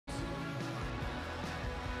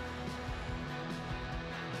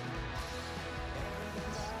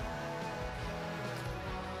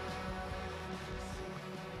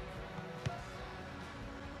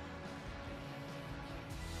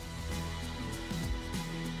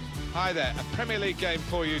Hi there, a Premier League game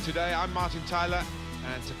for you today. I'm Martin Tyler,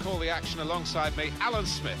 and to call the action alongside me, Alan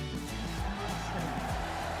Smith.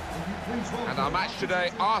 And our match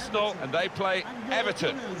today, Arsenal, and they play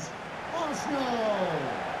Everton. Arsenal!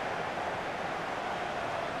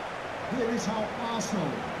 Here is how Arsenal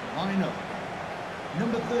line up.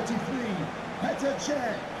 Number 33, Petr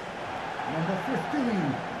Cech. Number 15,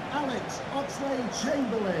 Alex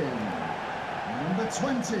Oxlade-Chamberlain. Number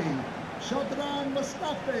 20, Shkodran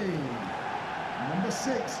Mustafi. Number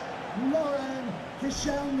 6, Lauren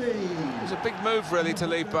Koscielny. It was a big move, really, to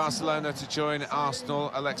leave Barcelona to join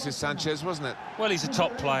Arsenal. Alexis Sanchez, wasn't it? Well, he's a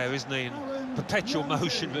top player, isn't he? And perpetual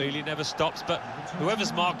motion, really, never stops. But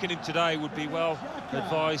whoever's marking him today would be well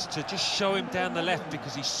advised to just show him down the left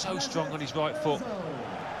because he's so strong on his right foot.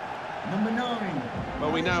 Number 9.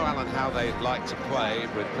 Well, we know, Alan, how they like to play,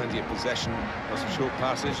 with plenty of possession, lots of short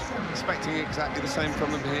passes. Expecting exactly the same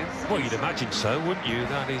from them here? Well, you'd imagine so, wouldn't you?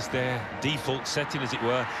 That is their default setting, as it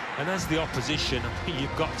were. And as the opposition, I think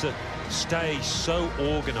you've got to stay so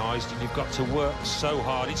organised and you've got to work so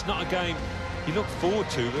hard. It's not a game you look forward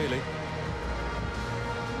to, really.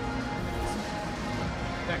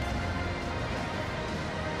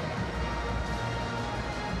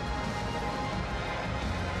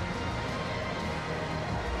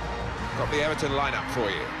 Got the Everton lineup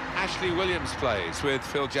for you. Ashley Williams plays with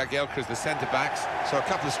Phil Jagielka as the centre-backs, so a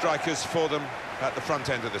couple of strikers for them at the front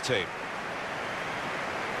end of the team.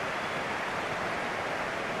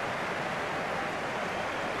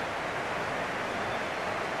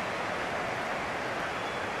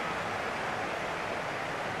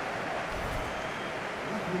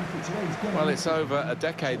 Well, it's over a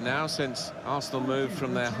decade now since Arsenal moved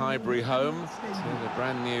from their Highbury home to the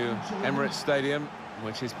brand new Emirates Stadium,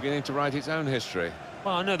 which is beginning to write its own history.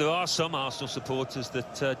 Well, I know there are some Arsenal supporters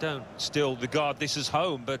that don't still regard this as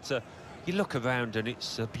home, but you look around and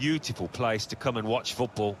it's a beautiful place to come and watch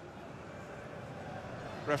football.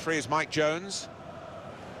 Referee is Mike Jones.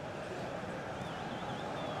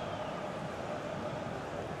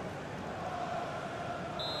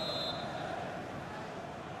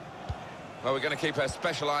 Well, we're going to keep a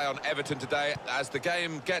special eye on Everton today as the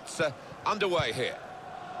game gets underway here.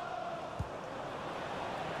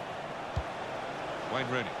 Wayne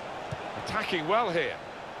Rooney attacking well here,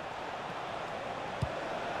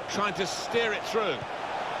 trying to steer it through.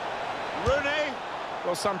 Rooney.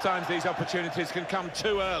 Well, sometimes these opportunities can come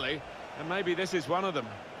too early, and maybe this is one of them.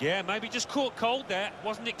 Yeah, maybe just caught cold there.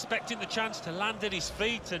 Wasn't expecting the chance to land at his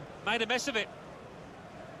feet and made a mess of it.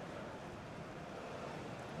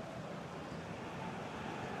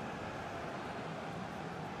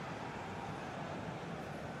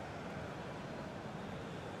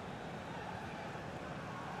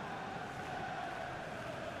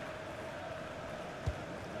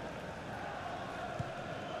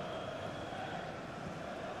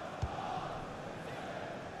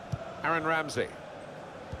 Aaron Ramsey.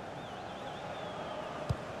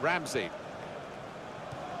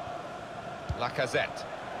 Lacazette.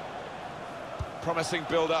 Promising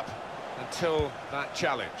build-up until that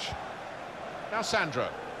challenge. Now Sandro.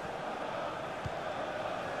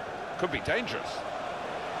 Could be dangerous.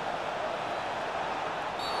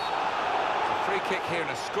 It's a free kick here in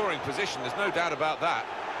a scoring position, there's no doubt about that.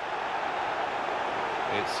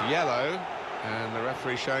 It's yellow, and the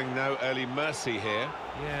referee showing no early mercy here.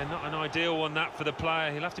 Yeah, not an ideal one, that, for the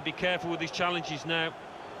player. He'll have to be careful with his challenges now.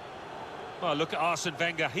 Well, look at Arsene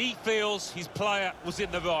Wenger. He feels his player was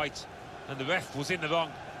in the right, and the ref was in the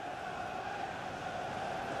wrong.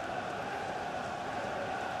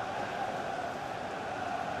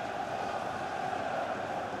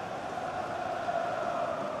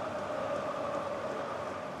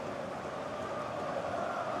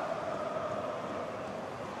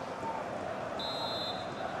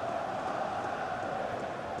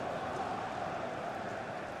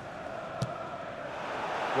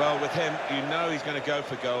 Well, with him, you know he's going to go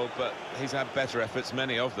for goal, but he's had better efforts,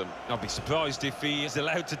 many of them. I'll be surprised if he is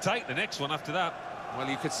allowed to take the next one after that. Well,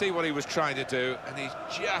 you could see what he was trying to do, and he's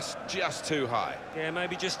just too high. Yeah,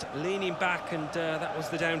 maybe just leaning back, and that was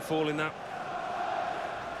the downfall in that.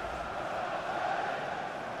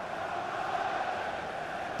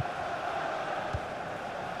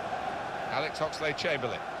 Alex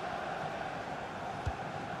Oxlade-Chamberlain.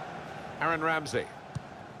 Aaron Ramsey.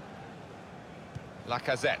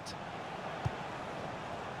 Lacazette.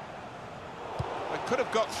 They could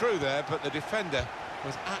have got through there, but the defender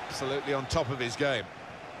was absolutely on top of his game.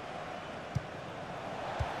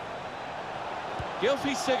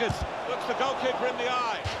 Gylfi Sigurdsson looks the goalkeeper in the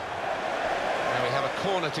eye. Now we have a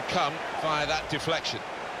corner to come via that deflection.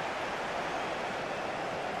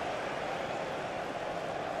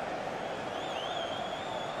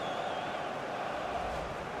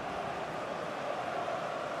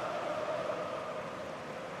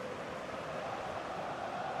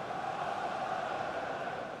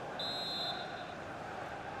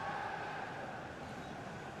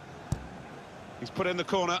 He's put in the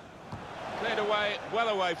corner. Cleared away, well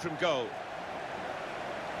away from goal.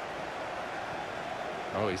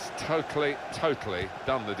 Oh, he's totally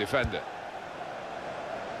done the defender.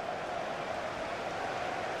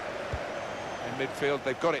 In midfield,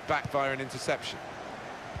 they've got it back via an interception.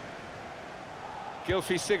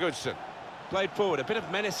 Gylfi Sigurdsson. Played forward, a bit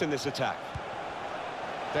of menace in this attack.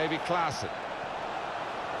 Davy Klaassen.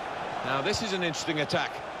 Now, this is an interesting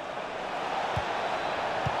attack.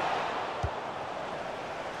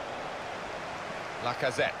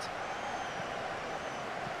 Lacazette.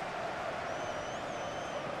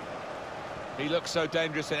 He looks so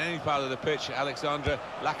dangerous in any part of the pitch, Alexandre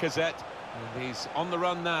Lacazette. And he's on the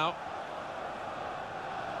run now.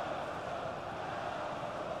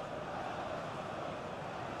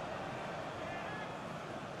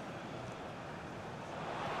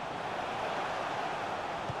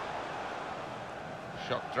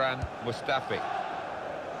 Shotran Mustafi.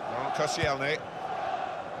 Laurent Koscielny.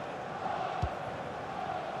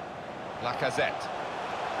 Lacazette.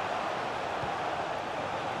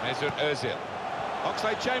 Mesut Ozil.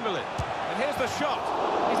 Oxlade-Chamberlain. And here's the shot.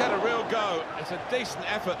 He's had a real go. It's a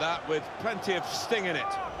decent effort, that, with plenty of sting in it.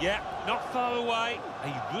 Yeah, not far away.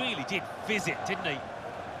 He really did fizz it, didn't he?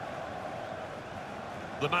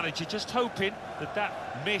 The manager just hoping that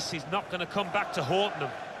that miss is not going to come back to haunt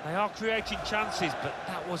them. They are creating chances, but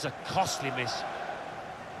that was a costly miss.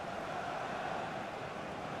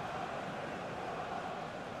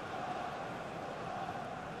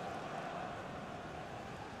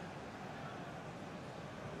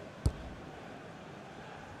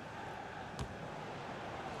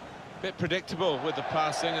 Bit predictable with the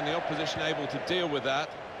passing and the opposition able to deal with that.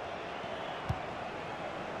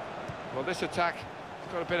 Well, this attack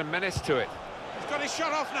has got a bit of menace to it. He's got his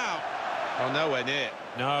shot off now. Oh, nowhere near.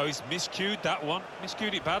 No, he's miscued that one.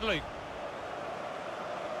 Miscued it badly.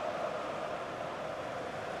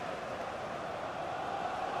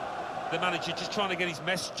 The manager just trying to get his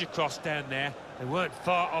message across down there. They weren't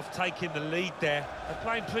far off taking the lead there. They're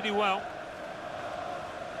playing pretty well.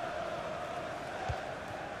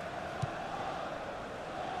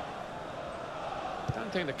 I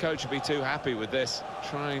don't think the coach will be too happy with this,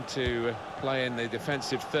 trying to play in the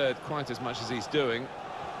defensive third quite as much as he's doing.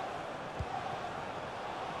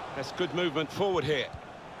 That's good movement forward here.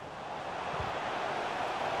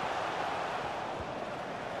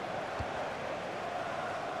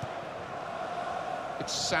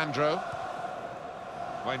 It's Sandro.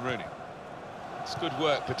 Wayne Rooney. It's good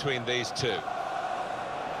work between these two.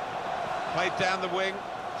 Played down the wing,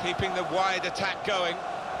 keeping the wide attack going.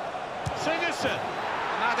 Sigurdsson.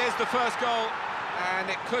 And that is the first goal, and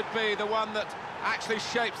it could be the one that actually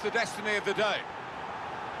shapes the destiny of the day.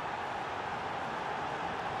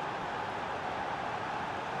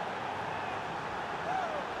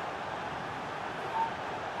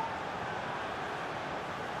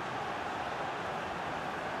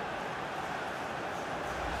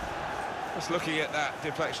 Just looking at that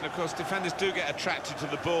deflection, of course, defenders do get attracted to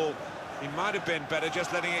the ball. He might have been better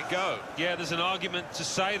just letting it go. Yeah, there's an argument to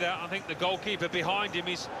say that. I think the goalkeeper behind him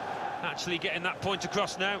is actually getting that point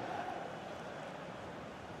across now.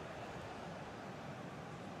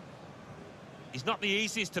 He's not the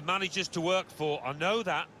easiest of managers to work for, I know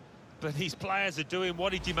that, but these players are doing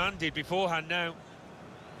what he demanded beforehand now.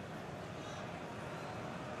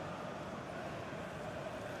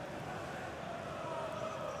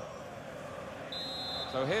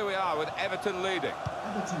 So here we are with Everton leading.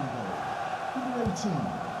 Everton goal. Number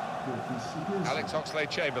 18. Alex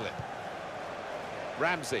Oxlade-Chamberlain.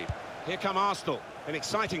 Ramsey. Here come Arsenal in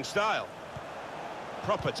exciting style.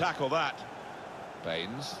 Proper tackle, that.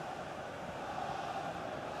 Baines.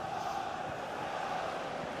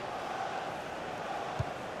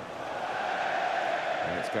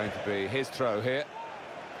 And it's going to be his throw here.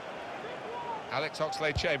 Alex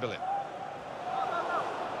Oxlade-Chamberlain.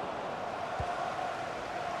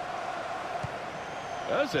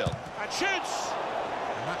 Ozil. And shoots!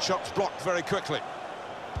 And that shot's blocked very quickly.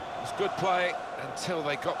 It was good play until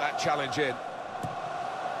they got that challenge in.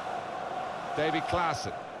 Davy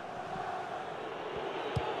Klaassen.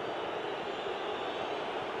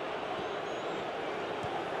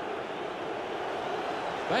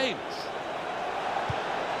 Baines.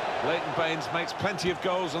 Leighton Baines makes plenty of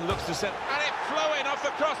goals and looks to set... And it flew in off the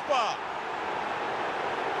crossbar!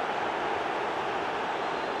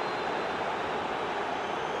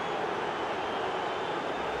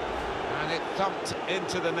 And it thumped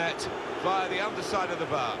into the net via the underside of the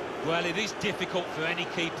bar. Well, it is difficult for any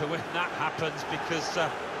keeper when that happens because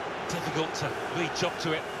difficult to reach up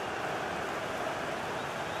to it.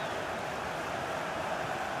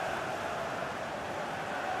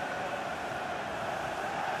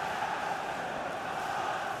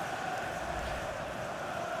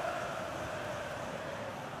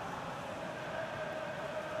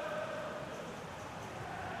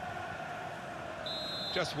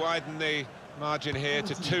 Just widen the margin here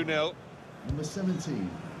to 2-0. Number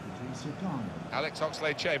 17, Alex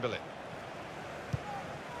Oxlade-Chamberlain.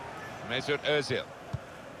 Mesut Özil.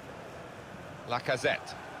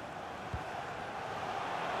 Lacazette.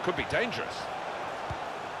 Could be dangerous.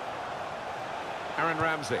 Aaron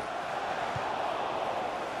Ramsey.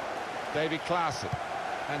 David Klaassen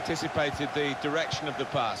anticipated the direction of the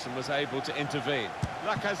pass and was able to intervene.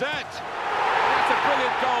 Lacazette! That's a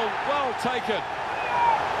brilliant goal, well taken.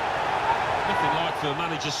 Nothing like for a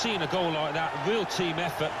manager seeing a goal like that, real team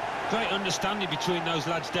effort, great understanding between those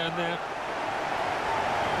lads down there.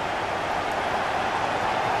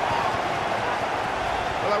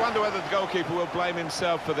 Well, I wonder whether the goalkeeper will blame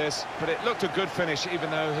himself for this, but it looked a good finish, even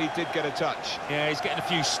though he did get a touch. Yeah, he's getting a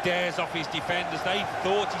few stares off his defenders. They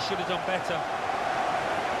thought he should have done better.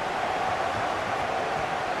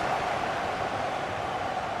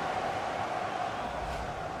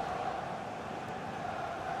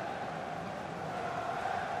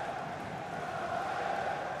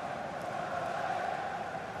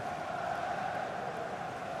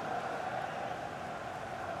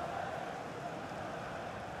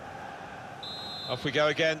 Off we go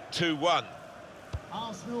again, 2-1.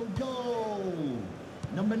 Arsenal goal.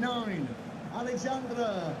 Number 9,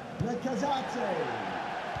 Alexandre Lacazette.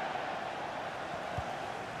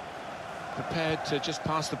 Prepared to just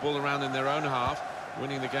pass the ball around in their own half,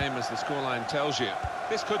 winning the game as the scoreline tells you.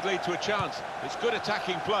 This could lead to a chance. It's good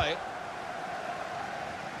attacking play.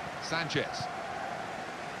 Sanchez.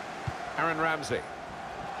 Aaron Ramsey.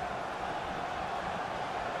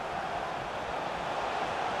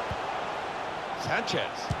 Sanchez.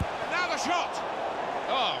 Now the shot!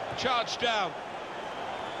 Oh, charged down.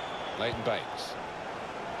 Leighton Baines.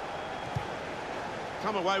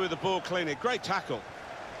 Come away with the ball cleanly. Great tackle.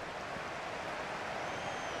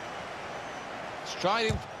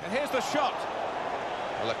 Striding. And here's the shot.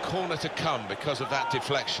 Well, a corner to come because of that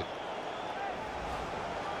deflection.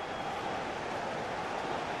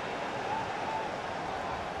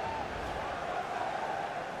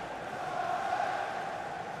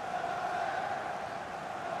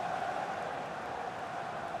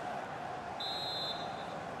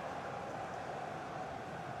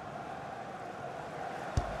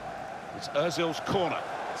 It's Ozil's corner.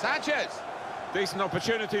 Sanchez! Decent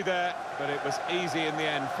opportunity there, but it was easy in the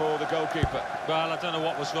end for the goalkeeper. Well, I don't know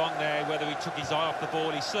what was wrong there, whether he took his eye off the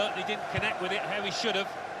ball. He certainly didn't connect with it how he should have.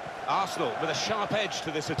 Arsenal with a sharp edge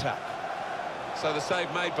to this attack. So the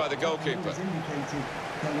save made by the goalkeeper.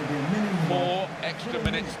 4 extra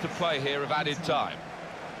minutes to play here of added time.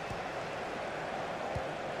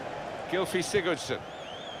 Gylfi Sigurdsson.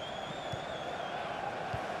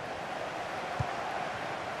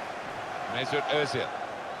 Mesut Özil.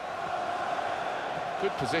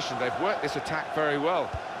 Good position. They've worked this attack very well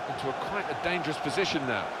into quite a dangerous position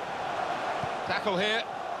now. Tackle here.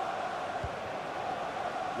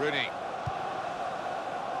 Rooney.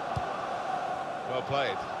 Well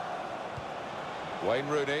played. Wayne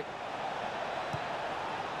Rooney.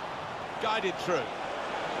 Guided through.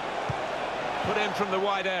 Put in from the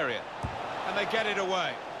wide area. And they get it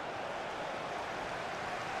away.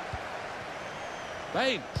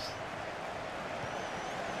 Baines.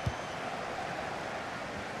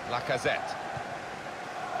 Lacazette.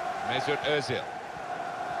 Mesut Özil.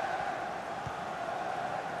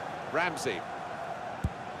 Ramsey.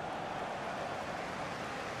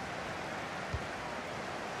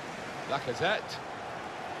 Lacazette.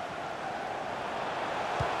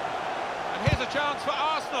 And here's a chance for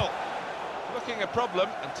Arsenal. Looking a problem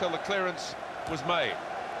until the clearance was made.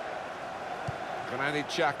 Granit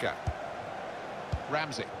Xhaka.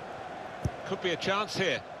 Ramsey. Could be a chance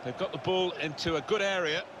here. They've got the ball into a good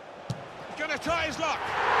area. Gonna try his luck.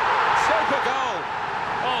 Super goal.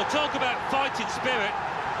 Oh, talk about fighting spirit.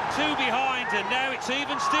 2 behind, and now it's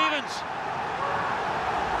even Stevens.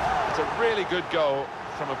 It's a really good goal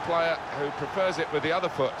from a player who prefers it with the other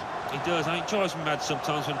foot. He does. I think it drives me mad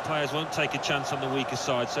sometimes when players won't take a chance on the weaker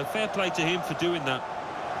side, so fair play to him for doing that.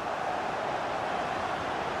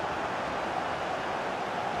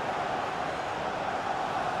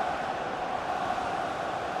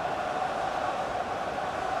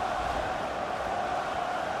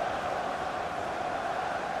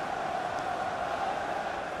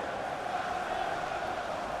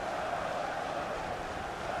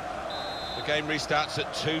 The game restarts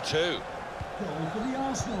at 2-2. Goal for the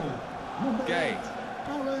Arsenal. Number 8,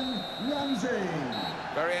 Aaron Ramsey.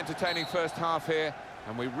 Very entertaining first half here,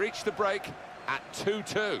 and we reach the break at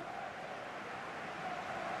 2-2.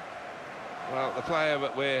 Well, the player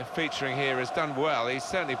that we're featuring here has done well. He's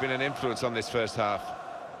certainly been an influence on this first half.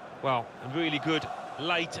 Well, a really good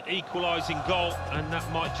late equalising goal, and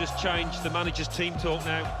that might just change the manager's team talk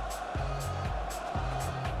now.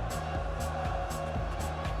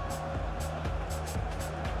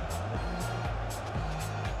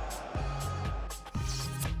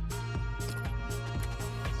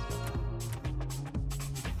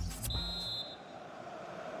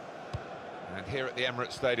 And here at the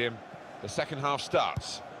Emirates Stadium, the second half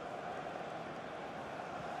starts.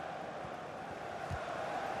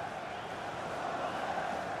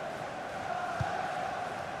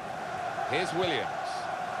 Here's Williams.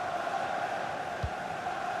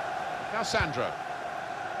 Now Sandro.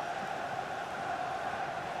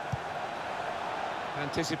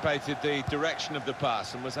 Anticipated the direction of the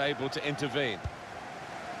pass and was able to intervene.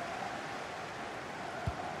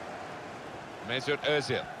 Mesut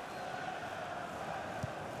Özil.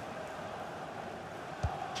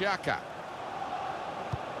 Xhaka.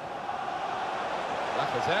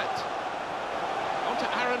 Lacazette. On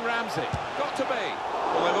to Aaron Ramsey. Got to be.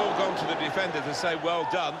 Well, they've all gone to the defender to say well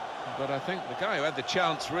done, but I think the guy who had the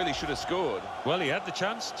chance really should have scored. Well, he had the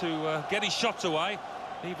chance to get his shot away,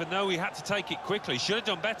 even though he had to take it quickly. Should have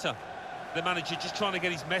done better. The manager just trying to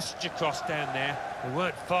get his message across down there. They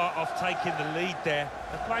weren't far off taking the lead there.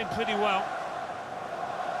 They're playing pretty well.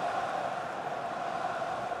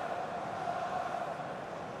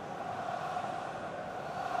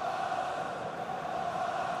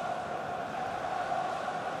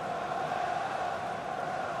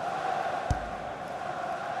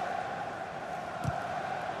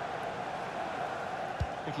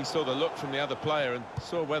 I think he saw the look from the other player and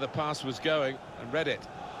saw where the pass was going and read it.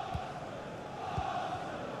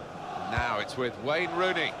 Now it's with Wayne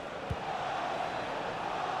Rooney.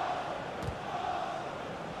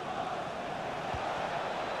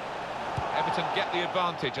 Everton get the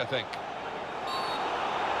advantage, I think.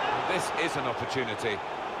 And this is an opportunity.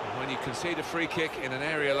 And when you concede a free kick in an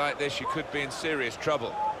area like this, you could be in serious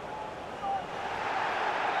trouble.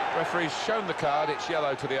 Referee's shown the card, it's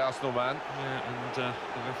yellow to the Arsenal man. Yeah, and the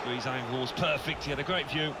referee's angle was perfect. He had a great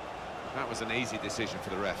view. That was an easy decision for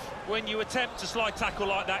the ref. When you attempt a slide tackle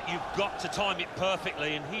like that, you've got to time it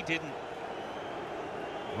perfectly, and he didn't.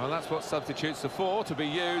 Well, that's what substitutes are for, to be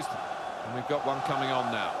used. And we've got one coming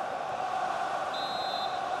on now.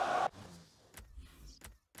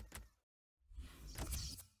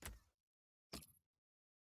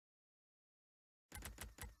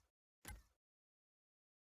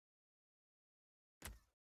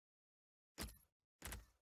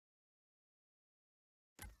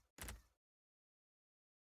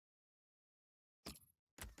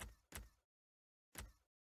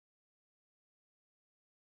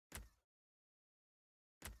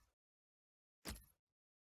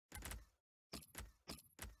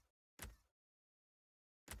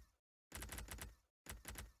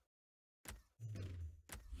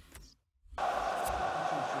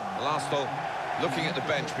 Arsenal looking at the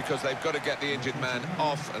bench because they've got to get the injured man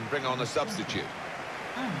off and bring on a substitute.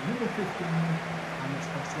 And number 15, Alex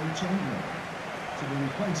Oxlade-Chamberlain, to be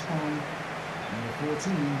replaced by number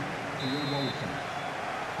 14, Theo Walker,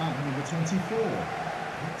 and number 24,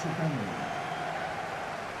 Hector Bellerin.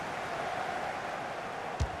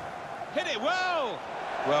 Hit it well!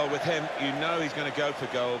 Well, with him, you know he's going to go for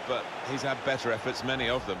goal, but he's had better efforts, many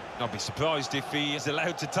of them. I'd be surprised if he is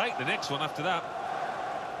allowed to take the next one after that.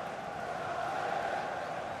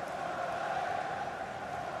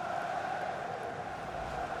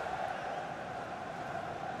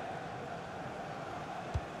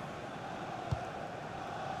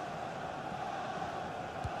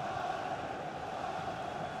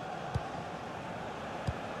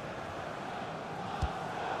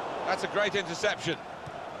 That's a great interception.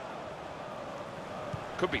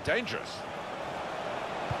 Could be dangerous.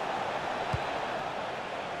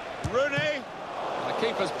 Rooney. The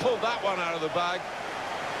keeper's pulled that one out of the bag.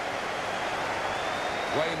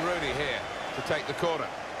 Wayne Rooney here to take the corner.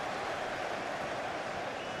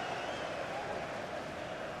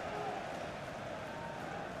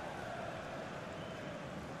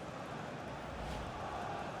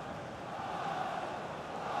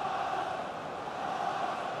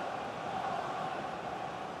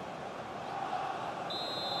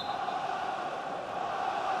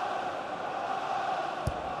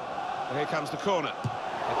 And here comes the corner.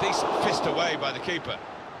 A decent fist away by the keeper.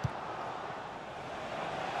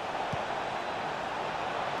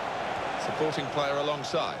 Supporting player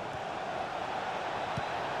alongside.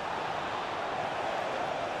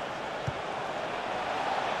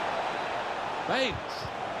 Baines.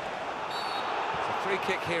 It's a free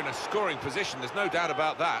kick here in a scoring position, there's no doubt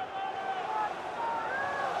about that.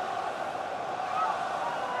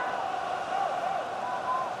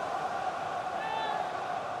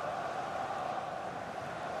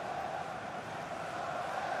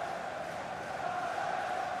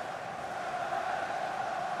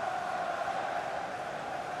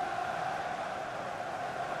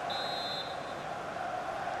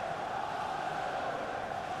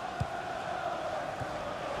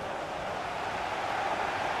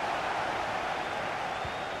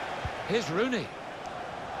 Here's Rooney.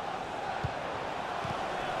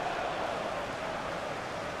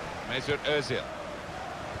 Mesut Özil.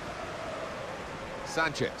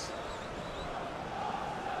 Sanchez.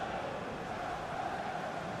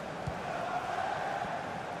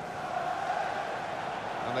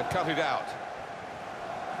 And they've cut it out.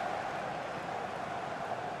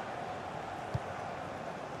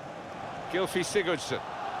 Gylfi Sigurdsson.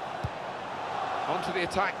 Onto the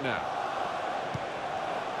attack now.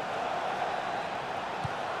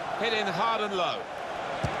 Hit in hard and low.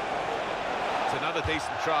 It's another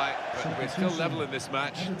decent try, but we're still level in this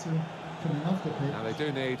match. Now they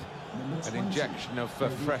do need an injection of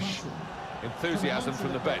fresh enthusiasm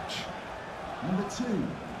from the bench. Number 2,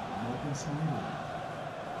 Morgan Stanley.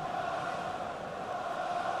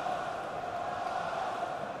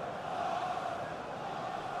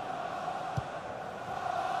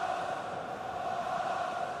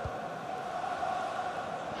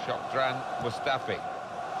 Shotran Mustafi.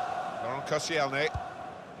 Laurent Koscielny.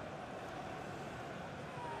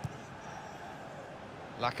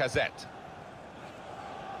 Lacazette.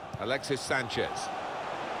 Alexis Sanchez.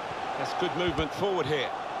 That's good movement forward here.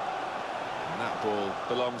 And that ball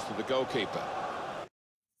belongs to the goalkeeper.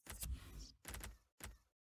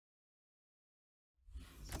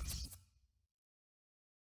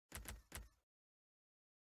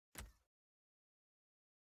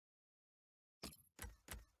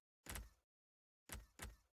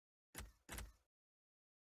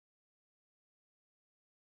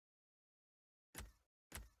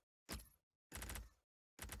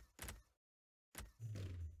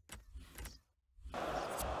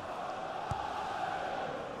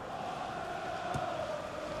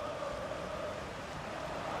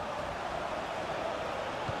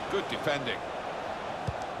 Good defending.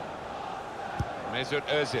 Mesut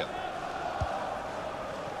Özil.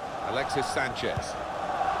 Alexis Sanchez.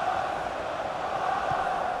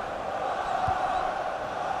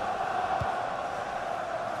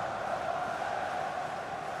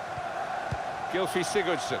 Gylfi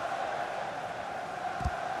Sigurdsson.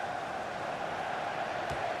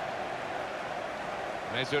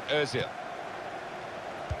 Mesut Özil.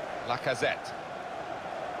 Lacazette.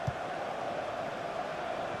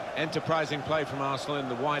 Enterprising play from Arsenal in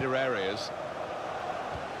the wider areas.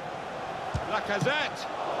 Lacazette!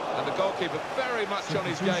 And the goalkeeper very much on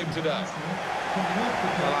his game today.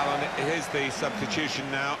 Well, Alan, here's the substitution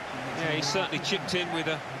now. Yeah, he certainly chipped in with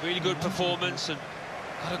a really good performance and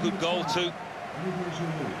had a good goal too.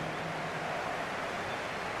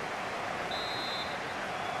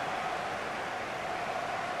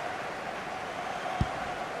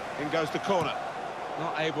 In goes the corner.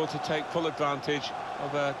 Not able to take full advantage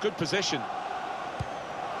of a good position.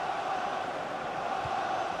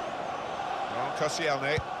 Laurent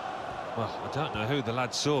Koscielny. Well, I don't know who the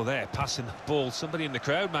lad saw there passing the ball. Somebody in the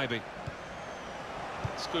crowd, maybe.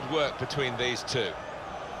 It's good work between these two.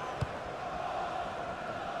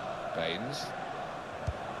 Baines.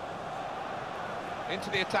 Into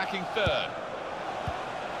the attacking third.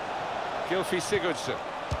 Gylfi Sigurdsson.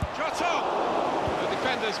 Shot on! The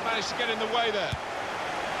defenders managed to get in the way there.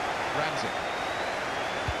 Ramsey.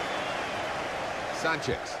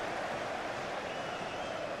 Sanchez.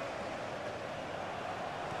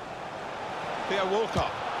 Theo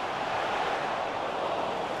Walcott.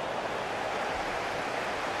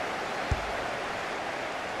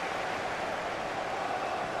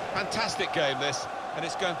 Fantastic game this, and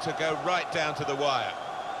it's going to go right down to the wire.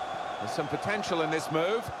 There's some potential in this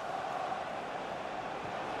move.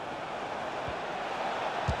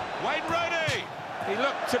 Wayne Rooney! He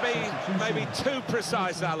looked to be maybe too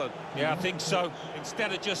precise, Alan. Yeah, I think so.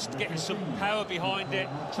 Instead of just getting some power behind it,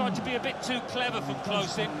 tried to be a bit too clever from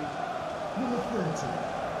close in. Number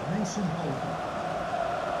 30, Mason Holden.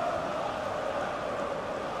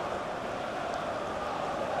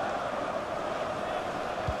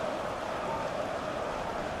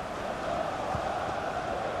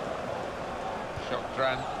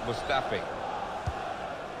 Shotran Mustafi.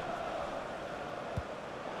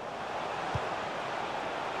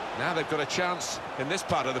 Now they've got a chance in this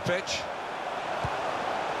part of the pitch.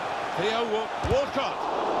 Theo Walcott.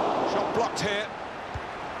 Shot blocked here.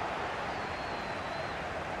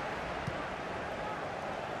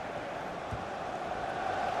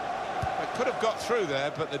 They could have got through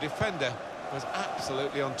there, but the defender was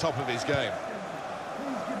absolutely on top of his game.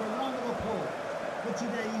 Please give a round of applause for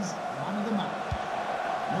today's man of the match.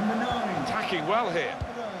 Number 9. Attacking well here.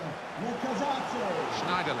 Lacazette.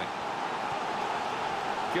 Schneiderlin.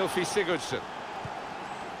 Gylfi Sigurdsson.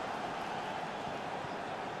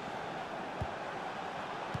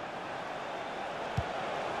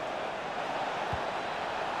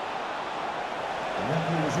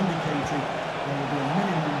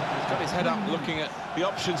 head up looking at the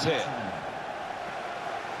options here.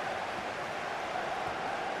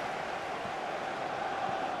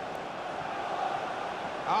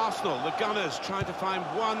 Arsenal, the Gunners, trying to find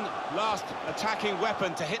one last attacking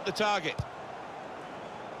weapon to hit the target.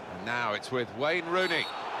 And now it's with Wayne Rooney.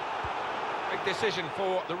 Big decision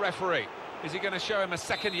for the referee. Is he going to show him a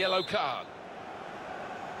second yellow card?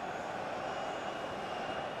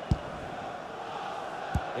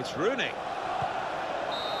 It's Rooney.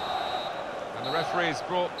 And the referee's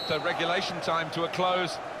brought the regulation time to a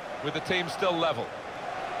close with the team still level.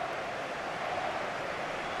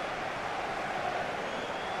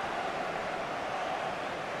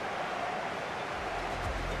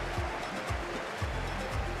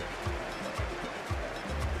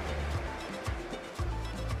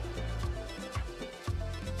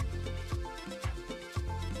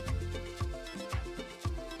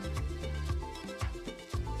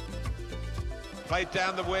 Played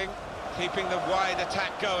down the wing, keeping the wide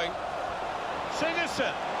attack going.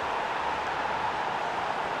 Sigerson.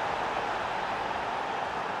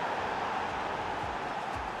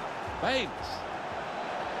 Baines.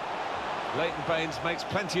 Leighton Baines makes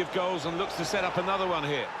plenty of goals and looks to set up another one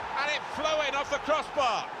here. And it flew in off the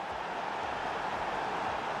crossbar.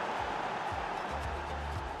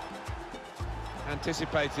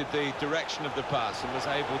 Anticipated the direction of the pass and was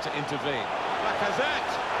able to intervene.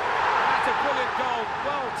 Lacazette. That's a brilliant goal,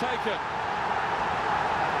 well taken.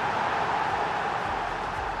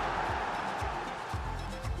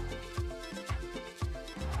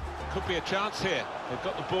 Could be a chance here. They've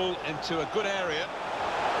got the ball into a good area.